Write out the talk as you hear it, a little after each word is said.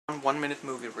1-minute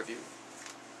movie review.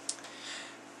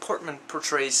 Portman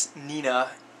portrays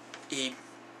Nina, a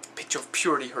picture of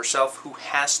purity herself, who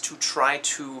has to try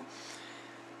to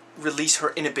release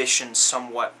her inhibitions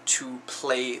somewhat to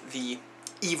play the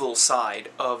evil side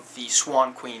of the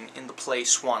Swan Queen in the play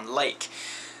Swan Lake.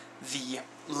 The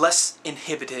less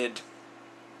inhibited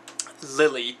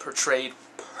Lily, portrayed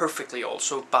perfectly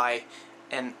also by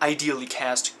an ideally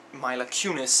cast Mila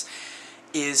Kunis,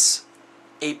 is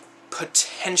a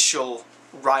potential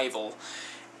rival,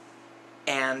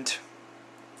 and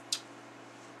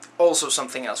also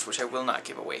something else which I will not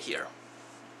give away here.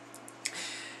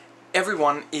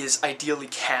 Everyone is ideally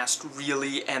cast,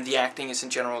 really, and the acting is in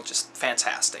general just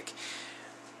fantastic.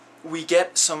 We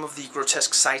get some of the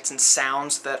grotesque sights and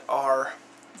sounds that are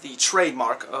the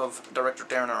trademark of director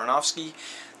Darren Aronofsky.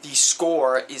 The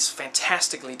score is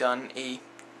fantastically done, a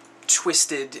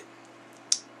twisted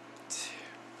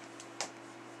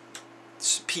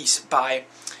piece by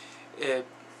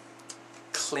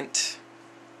Clint,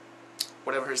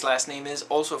 whatever his last name is,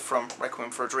 also from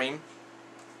Requiem for a Dream.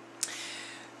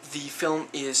 The film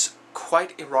is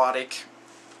quite erotic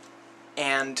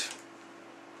and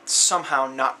somehow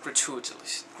not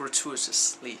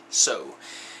gratuitously so.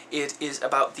 It is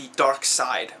about the dark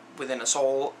side within us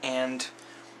all and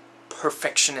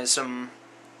perfectionism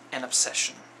and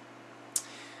obsession.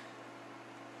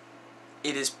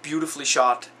 It is beautifully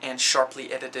shot and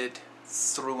sharply edited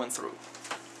through and through.